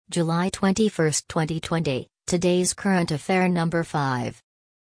July 21, 2020, today's current affair number 5.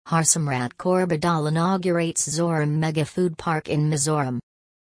 Harsimrat Kaur Badal inaugurates Zoram Mega Food Park in Mizoram.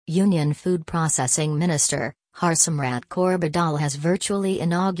 Union Food Processing Minister, Harsimrat Kaur Badal has virtually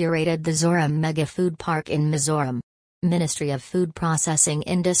inaugurated the Zoram Mega Food Park in Mizoram. Ministry of Food Processing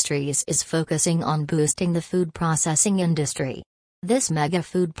Industries is focusing on boosting the food processing industry. This mega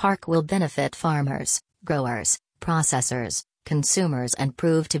food park will benefit farmers, growers, processors, consumers and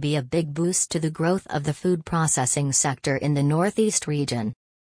prove to be a big boost to the growth of the food processing sector in the Northeast region.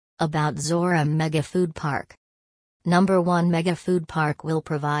 About Zoram Mega Food Park. Number 1 Mega Food Park will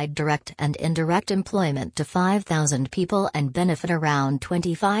provide direct and indirect employment to 5,000 people and benefit around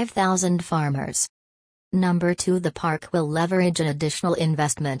 25,000 farmers. Number 2 The park will leverage an additional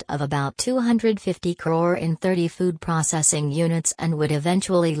investment of about 250 crore in 30 food processing units and would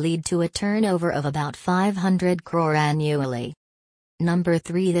eventually lead to a turnover of about 500 crore annually. Number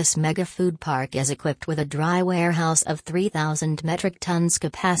 3 This mega food park is equipped with a dry warehouse of 3,000 metric tons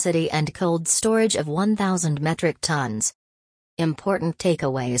capacity and cold storage of 1,000 metric tons. Important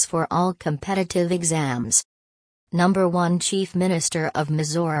takeaways for all competitive exams. Number 1 Chief Minister of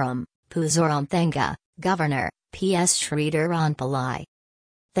Mizoram, Pu Zoramthanga, Governor, P.S. Sridharanpillai.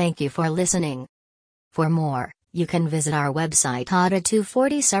 Thank you for listening. For more, you can visit our website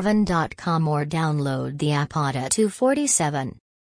ada247.com or download the app Ada247.